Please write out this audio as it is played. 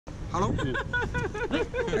Hello?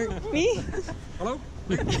 Me? Hello?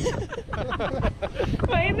 Am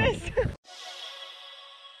I in this?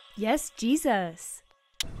 Yes, Jesus.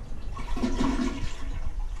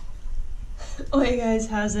 Oh, hey guys,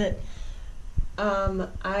 how's it?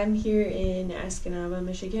 I'm here in Escanaba,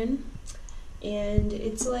 Michigan, and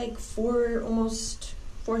it's like almost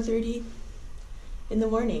 4:30 in the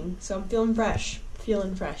morning, so I'm feeling fresh.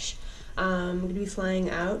 I'm gonna be flying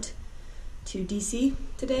out to DC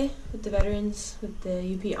today with the veterans with the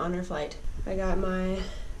UP Honor Flight. I got my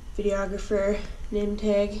videographer name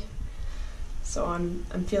tag, so I'm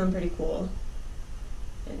feeling pretty cool,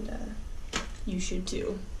 and you should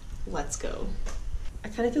too. Let's go. I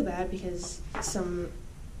kind of feel bad because some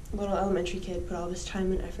little elementary kid put all this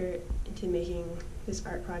time and effort into making this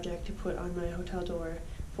art project to put on my hotel door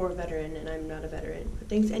for a veteran, and I'm not a veteran. But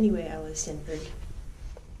thanks anyway, Alice Stanford.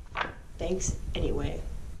 Thanks anyway.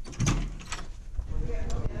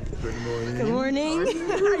 Good morning. Good morning.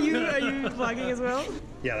 Are you vlogging as well?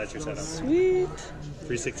 Yeah, that's your setup. Sweet.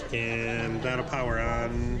 360 cam, that'll power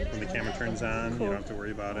on when the camera turns on. Cool. You don't have to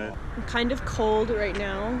worry about it. I'm kind of cold right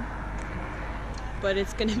now, but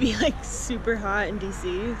it's gonna be like super hot in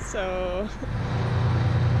DC, so.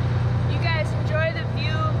 You guys enjoy the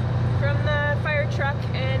view from the fire truck,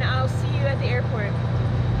 and I'll see you at the airport.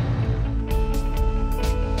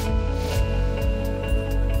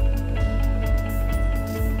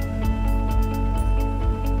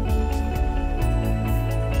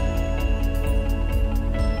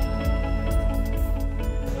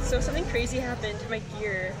 So something crazy happened to my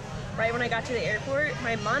gear right when I got to the airport.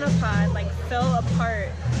 My monopod like fell apart.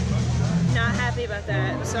 Not happy about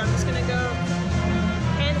that. So I'm just gonna go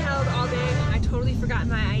handheld all day. I totally forgot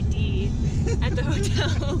my ID at the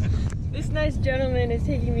hotel. This nice gentleman is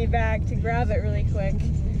taking me back to grab it really quick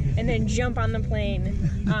and then jump on the plane.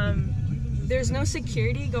 There's no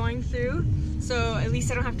security going through, so at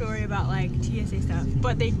least I don't have to worry about like TSA stuff.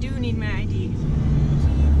 But they do need my ID.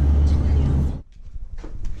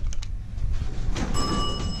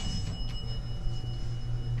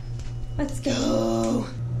 Let's go.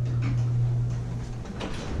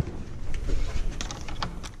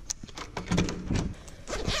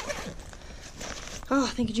 Oh,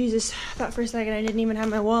 thank you, Jesus. I thought for a second I didn't even have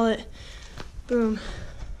my wallet. Boom.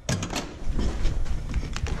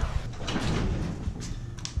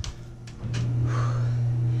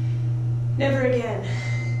 Never again.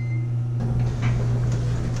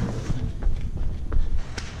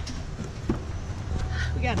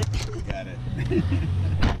 We got it. We got it.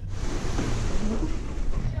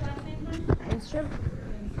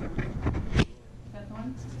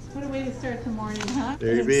 What a way to start the morning, huh?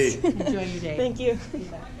 There you be. Enjoy your day. Thank you.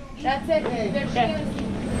 That's it.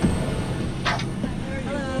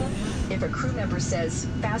 Hello. If a crew member says,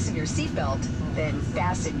 fasten your seatbelt, then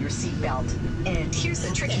fasten your seatbelt. And here's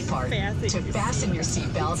the tricky part. To fasten your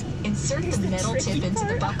seatbelt, insert the metal tip into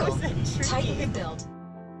the buckle. Tighten the belt.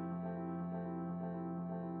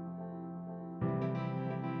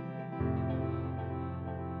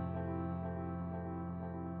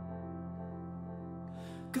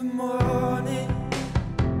 Good morning.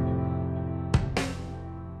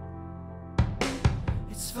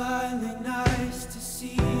 It's finally nice to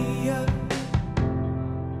see you.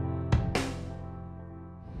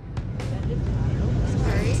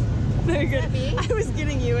 Very good. I was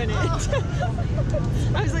getting you in it.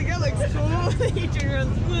 I was like, that looks cool. Then you turn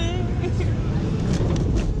around.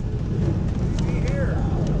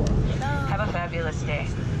 Have a fabulous day.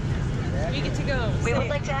 You get to go. We would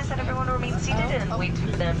like to ask that everyone remain seated and wait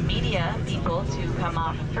for the media people to come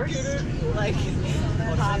off first. Like,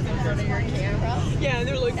 pop in front of your camera. Yeah, and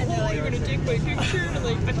they're like, oh, you're gonna take my picture? And I'm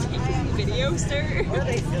like, I'm taking video, sir. Or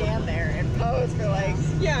they stand there and pose for like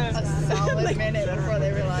Yeah. a solid Like, minute before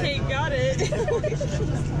they realize. hey, got it.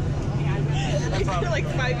 I feel like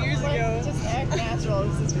 5 years ago. Just act natural.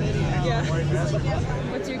 This is video. Yeah.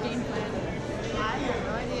 What's your game plan? I have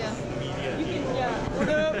no idea. You can, yeah. What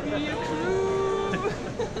up, media crew?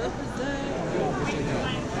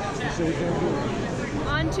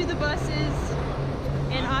 On to the buses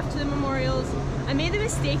and off to the memorials. I made the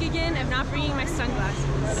mistake again of not bringing my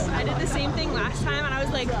sunglasses. I did the same thing last time and I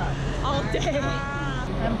was like, all day.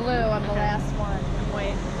 I'm blue. I'm the last one.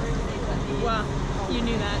 Wait. Wow, you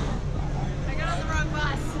knew that. I got on the wrong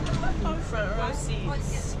bus. Front row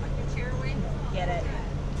seats. Get it.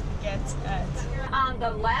 Get it. On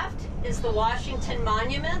the left is the Washington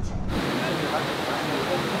Monument.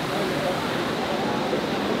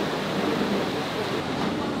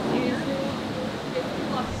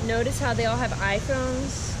 Notice how they all have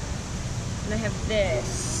iPhones, and I have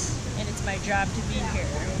this, and it's my job to be here.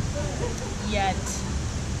 Yet,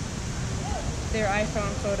 their iPhone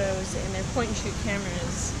photos and their point-and-shoot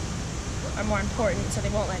cameras are more important, so they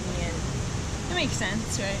won't let me in. That makes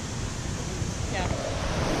sense, right? Yeah.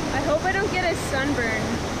 I hope I don't get a sunburn.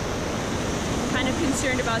 I'm kind of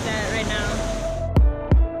concerned about that right now.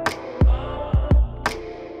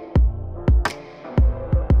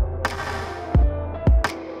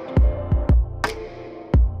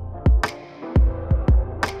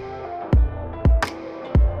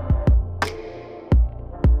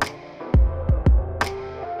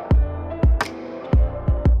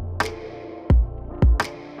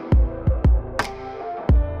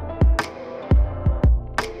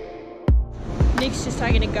 Nick's just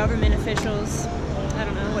talking to government officials. I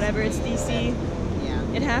don't know, whatever, it's DC. Yeah.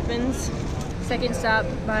 It happens. Second stop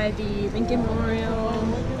by the Lincoln Memorial.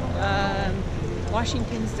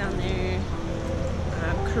 Washington's down there.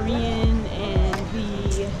 Korean and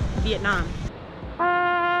the Vietnam.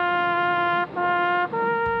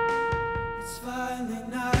 It's finally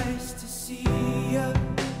nice to see you.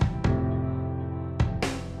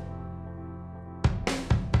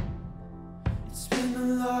 It's been a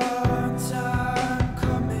long time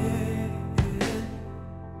coming,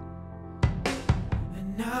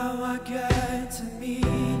 and now I get to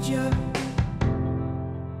meet you.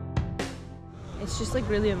 It's just like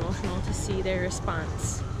really emotional to see their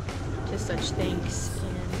response to such things,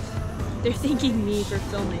 and they're thanking me for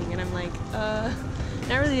filming, and I'm like,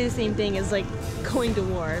 not really the same thing as like going to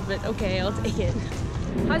war, but okay, I'll take it.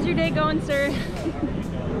 How's your day going, sir?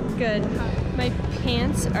 Good. My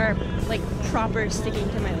pants are like proper sticking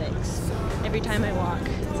to my legs every time I walk.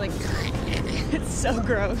 It's like, it's so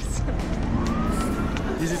gross.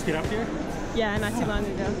 Did you just get up here? Yeah, not too long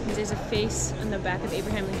ago. There's a face on the back of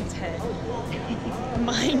Abraham Lincoln's head.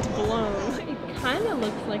 Mind blown. It kind of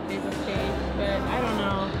looks like there's a face, but I don't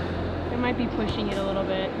know. They might be pushing it a little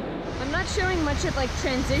bit. I'm not showing much of like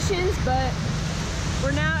transitions, but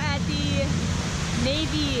we're now at the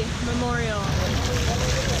Navy Memorial.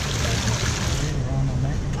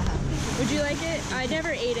 Would you like it? I never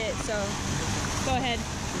ate it, so go ahead.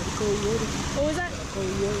 What was that?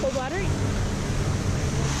 Cold water?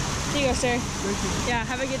 Here you go, sir. Yeah,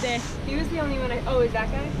 have a good day. He was the only one oh, is that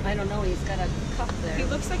guy? I don't know, he's got a cup there. He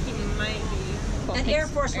looks like he might be. At Air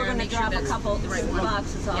Force, we're going to drop a couple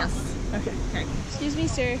boxes off. Yes. Okay. Excuse me,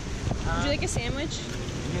 sir. Would you like a sandwich?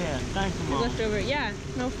 Yeah, thank you, Mom. Leftover. Yeah,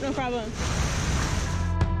 no problem.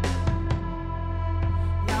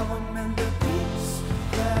 Now I'm in the peace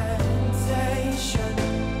plantation,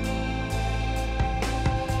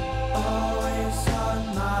 always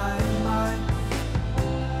on my mind.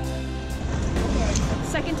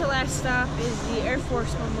 Second to last stop is the Air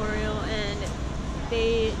Force Memorial, and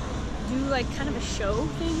they do like kind of a show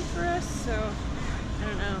thing for us, so I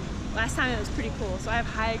don't know. Last time it was pretty cool, so I have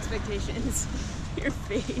high expectations. Your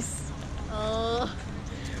face. Oh.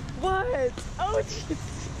 What? Oh, jeez.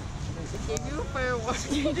 I gave you a fair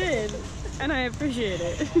warning. You did, and I appreciate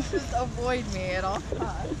it. Just avoid me at all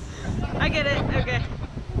costs. I get it. Okay.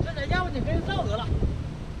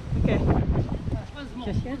 Okay.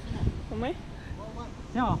 One more.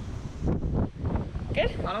 Yeah.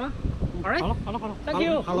 Good. Hello. All right. Hello. Thank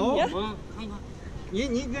you. Hello. Yeah. Hello.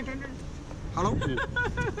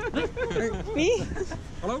 Me?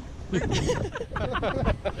 Hello.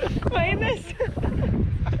 My goodness.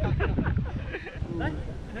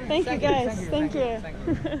 Thank you, guys. Thank you.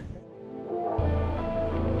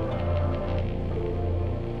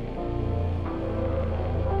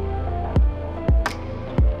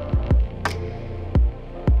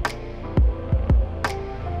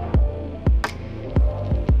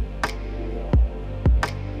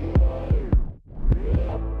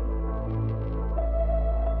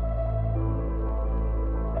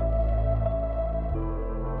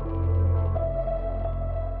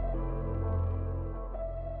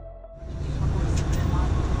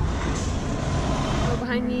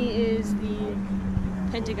 Behind me is the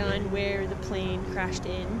Pentagon where the plane crashed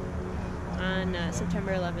in on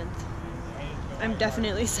September 11th. I'm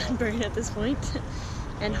definitely sunburned at this point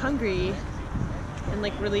and hungry and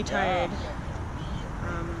like really tired.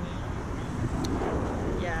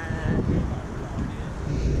 Yeah.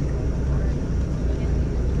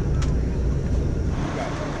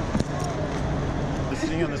 Just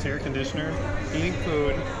sitting on this air conditioner, eating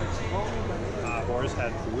food. Boris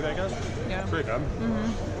had food, I guess. Yeah. Pretty good.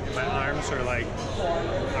 Mm-hmm. My arms are like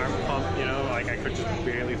arm pump, you know, like I could just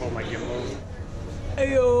barely hold my gimbal.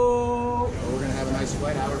 Ayo. We're gonna have a nice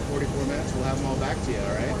flight, hour 44 minutes. We'll have them all back to you,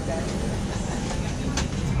 all right?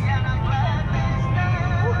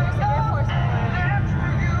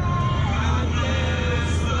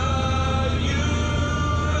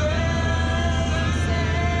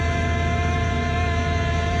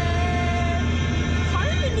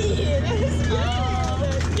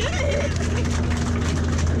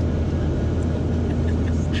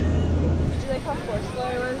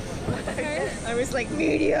 like,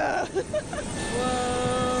 media!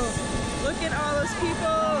 Whoa! Look at all those people!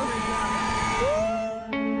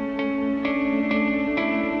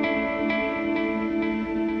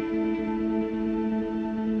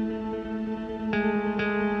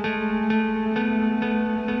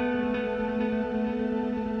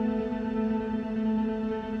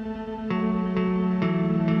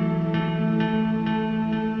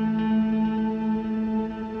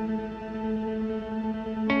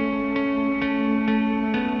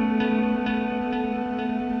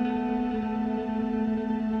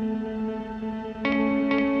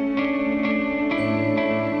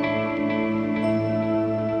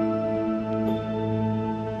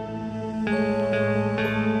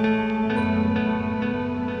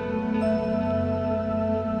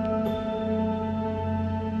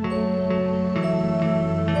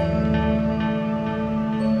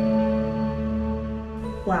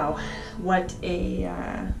 Wow, what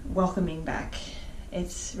a welcoming back.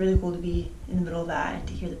 It's really cool to be in the middle of that,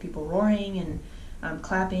 to hear the people roaring and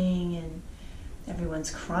clapping, and everyone's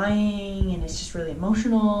crying, and it's just really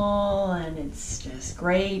emotional, and it's just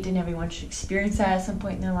great, and everyone should experience that at some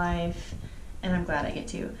point in their life, and I'm glad I get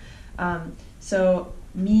to. So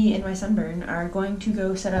me and my sunburn are going to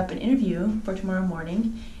go set up an interview for tomorrow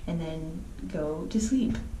morning and then go to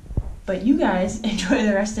sleep. But you guys enjoy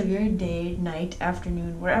the rest of your day, night,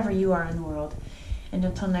 afternoon, wherever you are in the world. And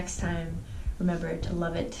until next time, remember to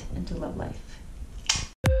love it and to love life.